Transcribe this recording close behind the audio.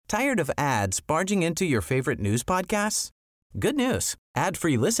Tired of ads barging into your favorite news podcasts? Good news.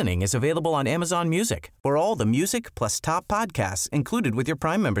 Ad-free listening is available on Amazon Music for all the music plus top podcasts included with your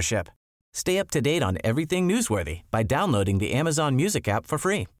Prime membership. Stay up to date on everything newsworthy by downloading the Amazon Music app for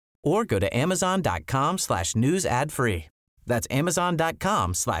free or go to amazon.com/news ad free. That's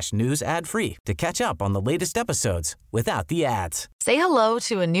amazon.com/news ad free to catch up on the latest episodes without the ads. Say hello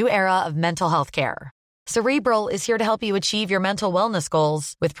to a new era of mental health care. Cerebral is here to help you achieve your mental wellness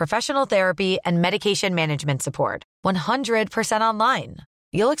goals with professional therapy and medication management support. 100% online.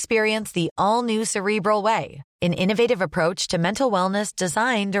 You'll experience the all-new Cerebral Way, an innovative approach to mental wellness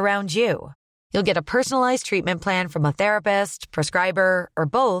designed around you. You'll get a personalized treatment plan from a therapist, prescriber, or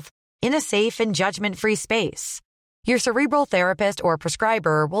both in a safe and judgment-free space. Your Cerebral therapist or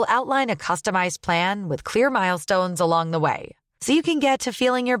prescriber will outline a customized plan with clear milestones along the way, so you can get to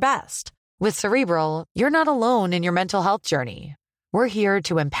feeling your best. With Cerebral, you're not alone in your mental health journey. We're here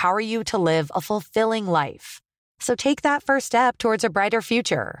to empower you to live a fulfilling life. So take that first step towards a brighter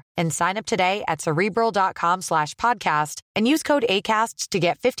future and sign up today at Cerebral.com/podcast and use code ACAST to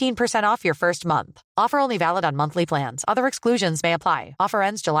get 15% off your first month. Offer only valid on monthly plans. Other exclusions may apply. Offer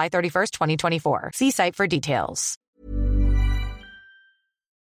ends July 31st, 2024. See site for details.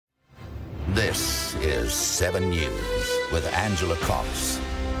 This is 7 News with Angela Cox.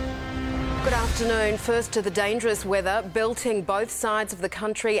 Good afternoon. First to the dangerous weather, belting both sides of the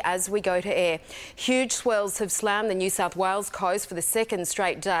country as we go to air. Huge swells have slammed the New South Wales coast for the second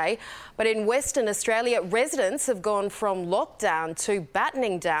straight day. But in Western Australia, residents have gone from lockdown to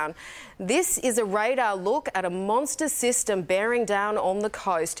battening down. This is a radar look at a monster system bearing down on the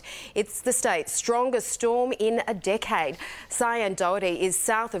coast. It's the state's strongest storm in a decade. Cyan Doherty is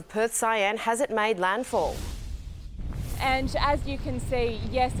south of Perth. Cyan, has it made landfall? And as you can see,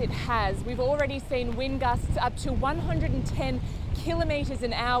 yes, it has. We've already seen wind gusts up to 110 kilometres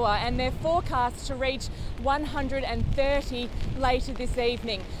an hour, and they're forecast to reach 130 later this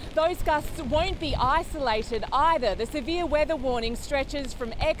evening. Those gusts won't be isolated either. The severe weather warning stretches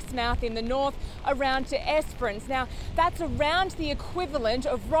from Exmouth in the north around to Esperance. Now, that's around the equivalent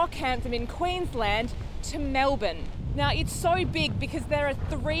of Rockhampton in Queensland to Melbourne. Now, it's so big because there are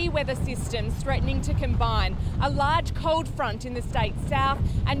 3 weather systems threatening to combine. A large cold front in the state's south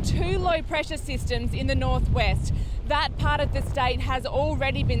and 2 low pressure systems in the northwest. That part of the state has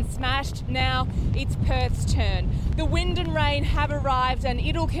already been smashed. Now it's Perth's turn. The wind and rain have arrived and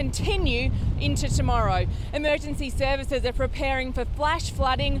it'll continue into tomorrow. Emergency services are preparing for flash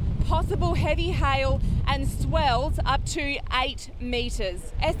flooding, possible heavy hail and swells up to 8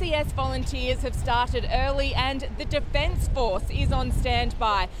 metres. SES volunteers have started early and the Defence Force is on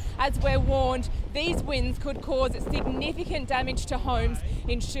standby. As we're warned, these winds could cause significant damage to homes.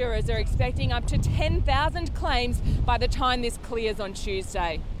 Insurers are expecting up to 10,000 claims by the time this clears on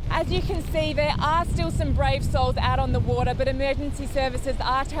Tuesday. As you can see, there are still some brave souls out on the water, but emergency services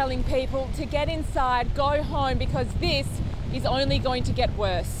are telling people to get inside, go home, because this is only going to get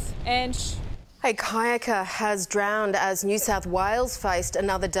worse. And a kayaker has drowned as New South Wales faced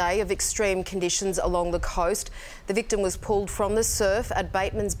another day of extreme conditions along the coast. The victim was pulled from the surf at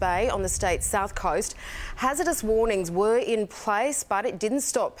Batemans Bay on the state's south coast. Hazardous warnings were in place, but it didn't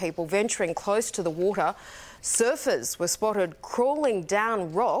stop people venturing close to the water. Surfers were spotted crawling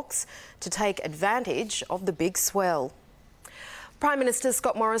down rocks to take advantage of the big swell. Prime Minister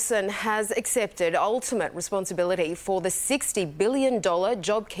Scott Morrison has accepted ultimate responsibility for the $60 billion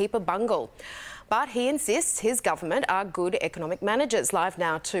JobKeeper bungle. But he insists his government are good economic managers. Live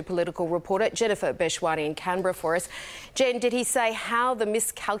now to political reporter Jennifer Beshwani in Canberra for us. Jen, did he say how the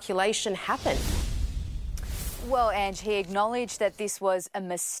miscalculation happened? Well, Ange, he acknowledged that this was a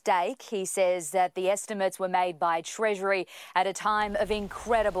mistake. He says that the estimates were made by Treasury at a time of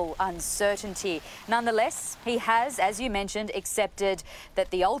incredible uncertainty. Nonetheless, he has, as you mentioned, accepted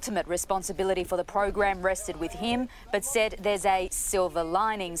that the ultimate responsibility for the program rested with him, but said there's a silver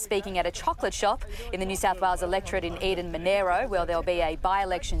lining. Speaking at a chocolate shop in the New South Wales electorate in Eden Monero, where there'll be a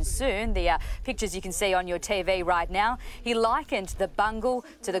by-election soon, the pictures you can see on your TV right now, he likened the bungle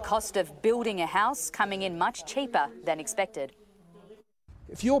to the cost of building a house, coming in much cheaper than expected.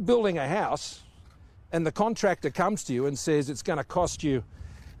 If you're building a house and the contractor comes to you and says it's going to cost you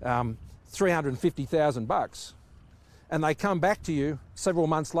 $350,000, and they come back to you several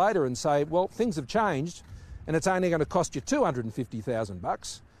months later and say, well, things have changed and it's only going to cost you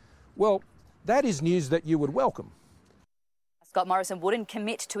 $250,000, well, that is news that you would welcome. Scott Morrison wouldn't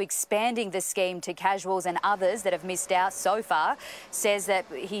commit to expanding the scheme to casuals and others that have missed out so far.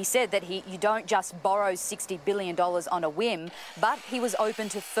 He said that you don't just borrow $60 billion on a whim, but he was open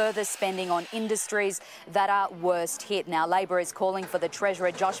to further spending on industries that are worst hit. Now, Labor is calling for the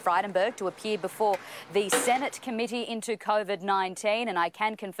Treasurer Josh Frydenberg to appear before the Senate Committee into COVID-19, and I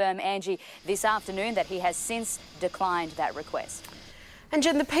can confirm, Angie, this afternoon that he has since declined that request. And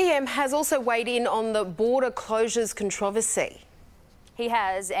Jen, the PM has also weighed in on the border closures controversy. He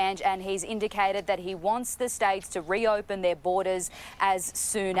has, and he's indicated that he wants the states to reopen their borders as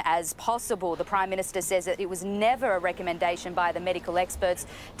soon as possible. The Prime Minister says that it was never a recommendation by the medical experts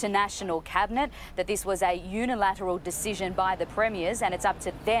to National Cabinet, that this was a unilateral decision by the premiers, and it's up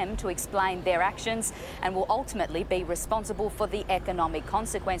to them to explain their actions and will ultimately be responsible for the economic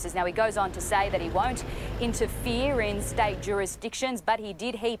consequences. Now, he goes on to say that he won't interfere in state jurisdictions, but he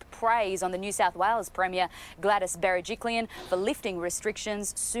did heap praise on the New South Wales Premier Gladys Berejiklian for lifting restrictions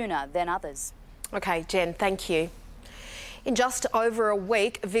sooner than others. OK, Jen, thank you. In just over a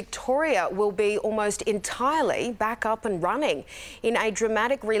week, Victoria will be almost entirely back up and running. In a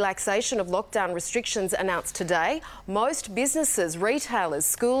dramatic relaxation of lockdown restrictions announced today, most businesses, retailers,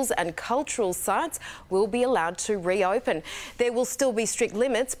 schools and cultural sites will be allowed to reopen. There will still be strict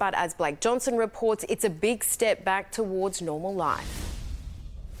limits, but as Blake Johnson reports, it's a big step back towards normal life.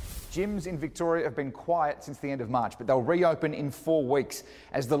 Gyms in Victoria have been quiet since the end of March, but they'll reopen in 4 weeks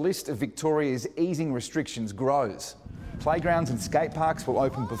as the list of Victoria's easing restrictions grows. Playgrounds and skate parks will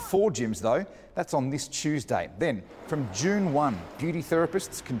open before gyms, though. That's on this Tuesday. Then, from June 1, beauty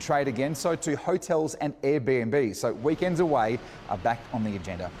therapists can trade again, so too hotels and Airbnb. So weekends away are back on the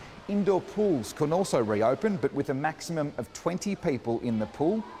agenda. Indoor pools can also reopen, but with a maximum of 20 people in the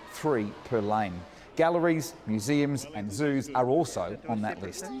pool, 3 per lane. Galleries, museums and zoos are also on that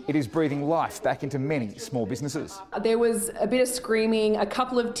list. It is breathing life back into many small businesses. There was a bit of screaming, a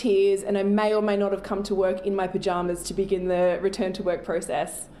couple of tears, and I may or may not have come to work in my pyjamas to begin the return to work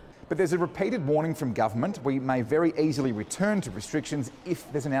process. But there's a repeated warning from government. We may very easily return to restrictions if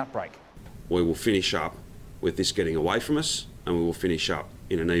there's an outbreak. We will finish up with this getting away from us, and we will finish up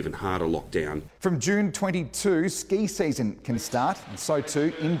in an even harder lockdown. From June 22, ski season can start, and so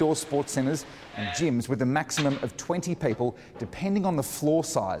too indoor sports centres and gyms with a maximum of 20 people, depending on the floor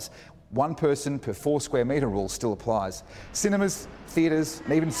size. 1 person per 4 square metre rule still applies. Cinemas, theatres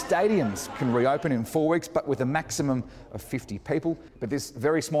and even stadiums can reopen in 4 weeks, but with a maximum of 50 people. But this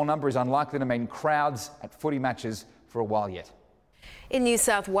very small number is unlikely to mean crowds at footy matches for a while yet. In New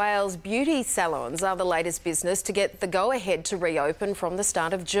South Wales, beauty salons are the latest business to get the go-ahead to reopen from the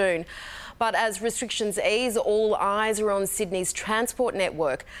start of June. But as restrictions ease, all eyes are on Sydney's transport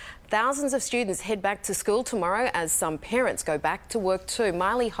network. Thousands of students head back to school tomorrow as some parents go back to work too.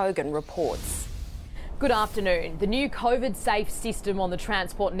 Miley Hogan reports. Good afternoon. The new COVID-safe system on the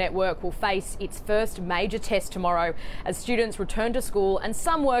transport network will face its first major test tomorrow as students return to school and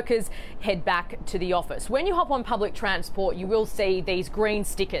some workers head back to the office. When you hop on public transport, you will see these green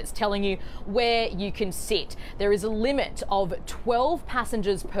stickers telling you where you can sit. There is a limit of 12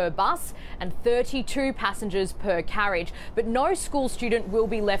 passengers per bus and 32 passengers per carriage, but no school student will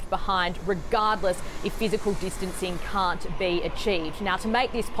be left behind regardless if physical distancing can't be achieved. Now, to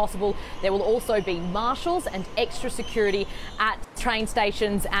make this possible, there will also be marshals and extra security at train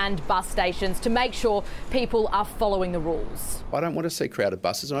stations and bus stations to make sure people are following the rules. I don't want to see crowded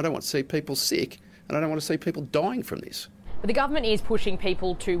buses, and I don't want to see people sick, and I don't want to see people dying from this. But the government is pushing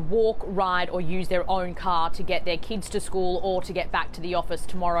people to walk, ride or use their own car to get their kids to school or to get back to the office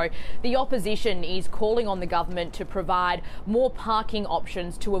tomorrow. The opposition is calling on the government to provide more parking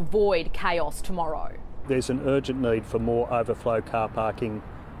options to avoid chaos tomorrow. There's an urgent need for more overflow car parking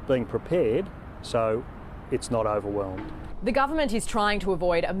being prepared, so it's not overwhelmed. The government is trying to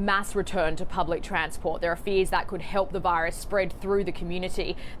avoid a mass return to public transport. There are fears that could help the virus spread through the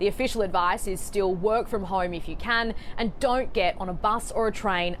community. The official advice is still work from home if you can and don't get on a bus or a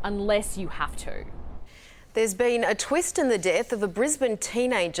train unless you have to. There's been a twist in the death of a Brisbane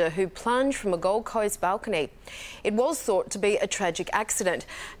teenager who plunged from a Gold Coast balcony. It was thought to be a tragic accident.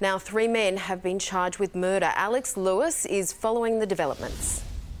 Now 3 men have been charged with murder. Alex Lewis is following the developments.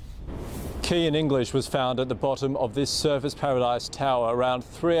 Kian English was found at the bottom of this Surfers Paradise tower around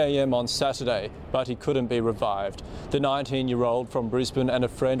 3 a.m. on Saturday, but he couldn't be revived. The 19-year-old from Brisbane and a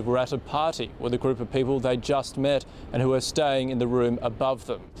friend were at a party with a group of people they just met and who were staying in the room above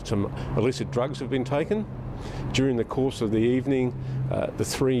them. Some illicit drugs have been taken. During the course of the evening, the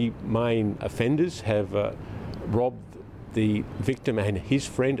 3 main offenders have robbed the victim and his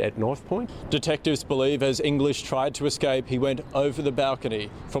friend at knife point. Detectives believe as English tried to escape, he went over the balcony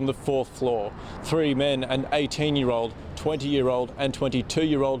from the 4th floor. 3 men and 18-year-old 20-year-old and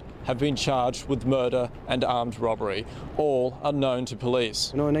 22-year-old have been charged with murder and armed robbery. All are known to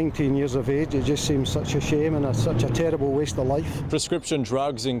police. 19 years of age, it just seems such a shame and such a terrible waste of life. Prescription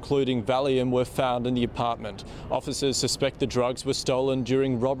drugs, including Valium, were found in the apartment. Officers suspect the drugs were stolen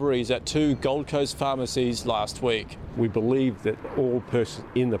during robberies at 2 Gold Coast pharmacies last week. We believe that all persons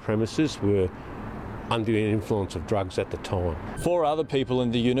in the premises were under the influence of drugs at the time. 4 other people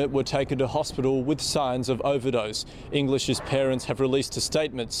in the unit were taken to hospital with signs of overdose. English's parents have released a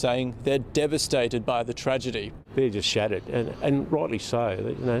statement saying they're devastated by the tragedy. They're just shattered, and rightly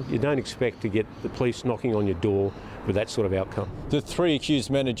so. You don't expect to get the police knocking on your door with that sort of outcome. The 3 accused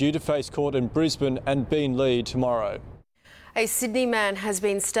men are due to face court in Brisbane and Beenleigh tomorrow. A Sydney man has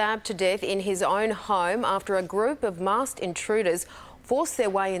been stabbed to death in his own home after a group of masked intruders forced their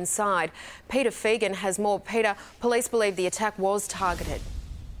way inside. Peter Fegan has more. Peter, police believe the attack was targeted.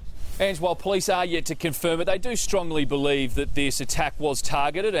 And while police are yet to confirm it, they do strongly believe that this attack was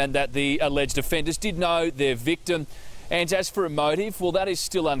targeted and that the alleged offenders did know their victim. And as for a motive, well, that is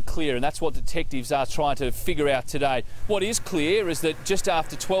still unclear, and that's what detectives are trying to figure out today. What is clear is that just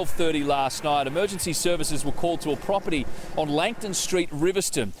after 12:30 last night, emergency services were called to a property on Langton Street,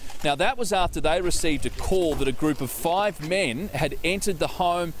 Riverstone. Now, that was after they received a call that a group of 5 men had entered the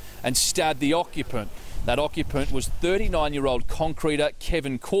home and stabbed the occupant. That occupant was 39-year-old concreter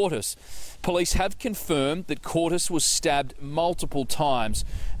Kevin Cortis. Police have confirmed that Cortis was stabbed multiple times,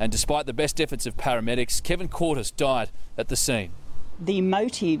 and despite the best efforts of paramedics, Kevin Cortis died at the scene. The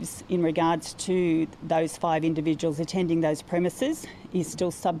motives in regards to those 5 individuals attending those premises is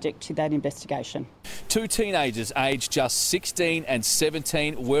still subject to that investigation. 2 teenagers aged just 16 and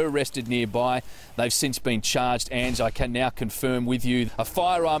 17 were arrested nearby. They've since been charged, and I can now confirm with you a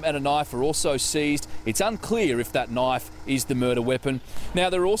firearm and a knife are also seized. It's unclear if that knife is the murder weapon. Now,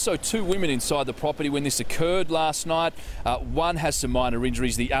 there are also 2 women inside the property when this occurred last night. One has some minor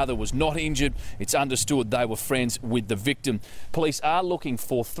injuries, the other was not injured. It's understood they were friends with the victim. Police are looking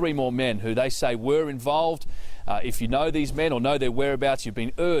for 3 more men who they say were involved. If you know these men or know their whereabouts, you've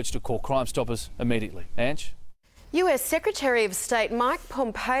been urged to call Crime Stoppers immediately. Ange? US Secretary of State Mike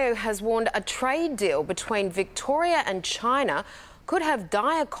Pompeo has warned a trade deal between Victoria and China could have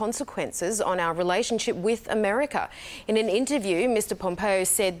dire consequences on our relationship with America. In an interview, Mr Pompeo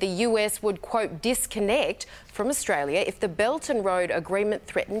said the US would, quote, disconnect from Australia if the Belt and Road Agreement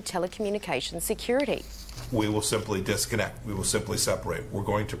threatened telecommunications security. We will simply disconnect. We will simply separate. We're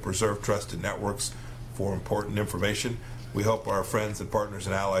going to preserve trusted networks for important information. We hope our friends and partners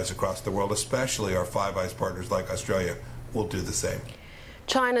and allies across the world, especially our Five Eyes partners like Australia, will do the same.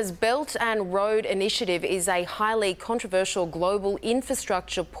 China's Belt and Road Initiative is a highly controversial global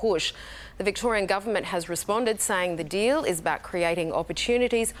infrastructure push. The Victorian government has responded, saying the deal is about creating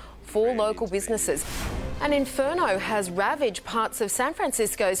opportunities for local businesses. An inferno has ravaged parts of San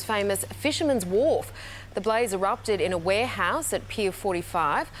Francisco's famous Fisherman's Wharf. The blaze erupted in a warehouse at Pier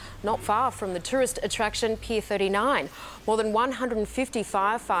 45, not far from the tourist attraction Pier 39. More than 150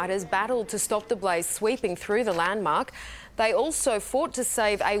 firefighters battled to stop the blaze sweeping through the landmark. They also fought to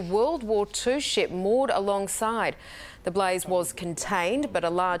save a World War II ship moored alongside. The blaze was contained, but a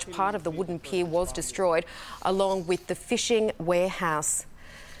large part of the wooden pier was destroyed, along with the fishing warehouse.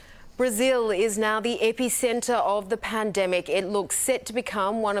 Brazil is now the epicentre of the pandemic. It looks set to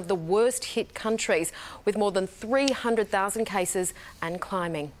become one of the worst hit countries, with more than 300,000 cases and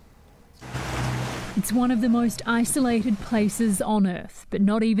climbing. It's one of the most isolated places on Earth, but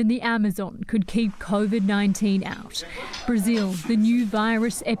not even the Amazon could keep COVID-19 out. Brazil, the new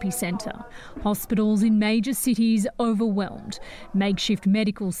virus epicentre. Hospitals in major cities overwhelmed. Makeshift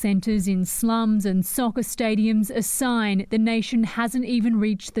medical centres in slums and soccer stadiums a sign the nation hasn't even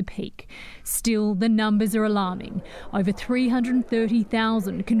reached the peak. Still, the numbers are alarming. Over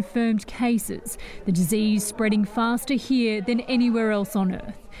 330,000 confirmed cases. The disease spreading faster here than anywhere else on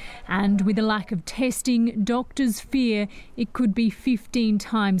Earth. And with a lack of testing, doctors fear it could be 15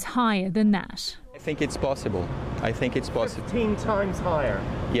 times higher than that. I think it's possible. 15 times higher?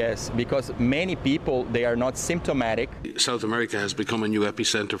 Yes, because many people, they are not symptomatic. South America has become a new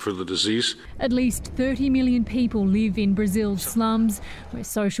epicenter for the disease. At least 30 million people live in Brazil's slums, where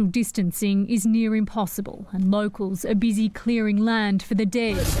social distancing is near impossible, and locals are busy clearing land for the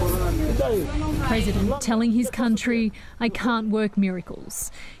dead. The president telling his country, "I can't work miracles."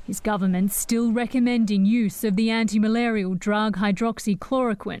 His government still recommending use of the anti-malarial drug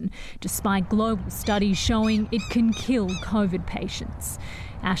hydroxychloroquine, despite global studies showing it can kill COVID patients.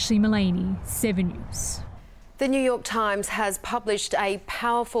 Ashley Mullaney, 7 News. The New York Times has published a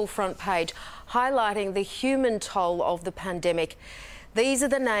powerful front page highlighting the human toll of the pandemic. These are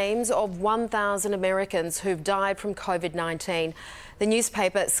the names of 1,000 Americans who've died from COVID-19. The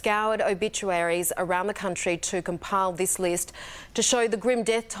newspaper scoured obituaries around the country to compile this list to show the grim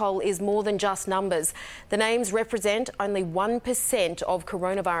death toll is more than just numbers. The names represent only 1% of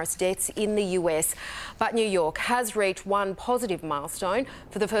coronavirus deaths in the US. But New York has reached one positive milestone.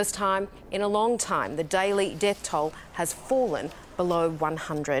 For the first time in a long time, the daily death toll has fallen below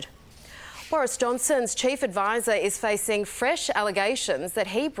 100. Boris Johnson's chief advisor is facing fresh allegations that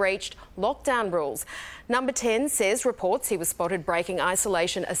he breached lockdown rules. Number 10 says reports he was spotted breaking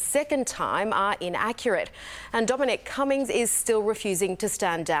isolation a second time are inaccurate. And Dominic Cummings is still refusing to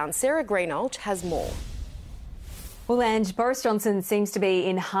stand down. Sarah Greenhalgh has more. Well, and Boris Johnson seems to be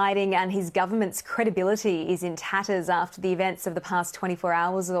in hiding and his government's credibility is in tatters after the events of the past 24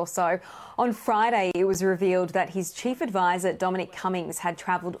 hours or so. On Friday, it was revealed that his chief advisor, Dominic Cummings, had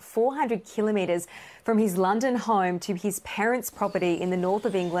travelled 400 kilometres from his London home to his parents' property in the north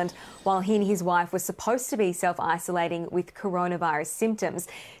of England while he and his wife were supposed to be self-isolating with coronavirus symptoms.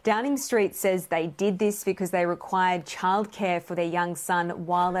 Downing Street says they did this because they required childcare for their young son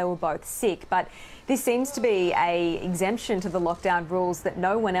while they were both sick. But this seems to be an exemption to the lockdown rules that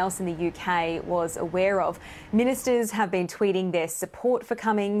no one else in the UK was aware of. Ministers have been tweeting their support for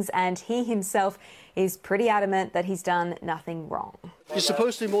Cummings, and he himself is pretty adamant that he's done nothing wrong. You're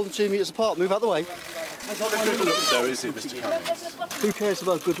supposed to be more than 2 metres apart. Move out the way. Good looks, though, is it, Mr. Cummings? Who cares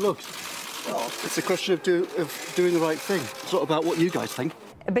about good looks? It's a question of doing the right thing. It's not about what you guys think.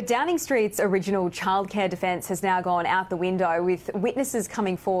 But Downing Street's original childcare defence has now gone out the window, with witnesses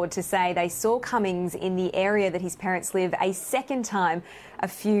coming forward to say they saw Cummings in the area that his parents live a second time a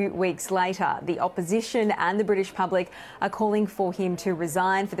few weeks later. The opposition and the British public are calling for him to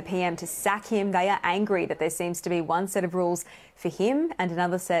resign, for the PM to sack him. They are angry that there seems to be one set of rules for him and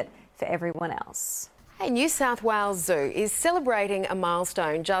another set for everyone else. A New South Wales Zoo is celebrating a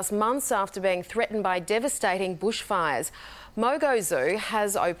milestone just months after being threatened by devastating bushfires. Mogo Zoo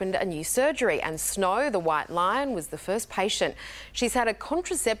has opened a new surgery, and Snow, the white lion, was the first patient. She's had a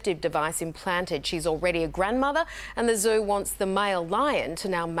contraceptive device implanted. She's already a grandmother, and the zoo wants the male lion to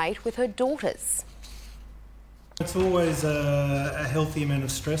now mate with her daughters. It's always a healthy amount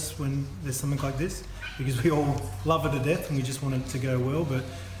of stress when there's something like this, because we all love it to death and we just want it to go well, but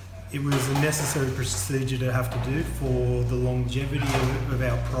it was a necessary procedure to have to do for the longevity of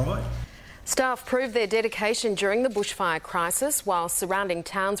our pride. Staff proved their dedication during the bushfire crisis. While surrounding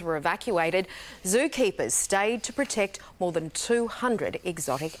towns were evacuated, zookeepers stayed to protect more than 200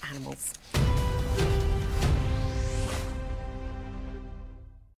 exotic animals.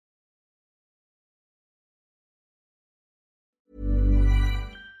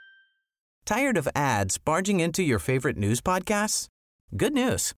 Tired of ads barging into your favorite news podcasts? Good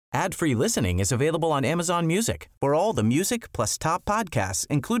news. Ad-free listening is available on Amazon Music for all the music plus top podcasts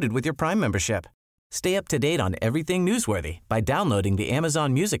included with your Prime membership. Stay up to date on everything newsworthy by downloading the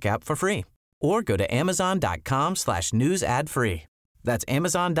Amazon Music app for free or go to amazon.com/news ad free. That's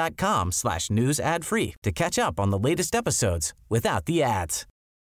amazon.com/news ad free to catch up on the latest episodes without the ads.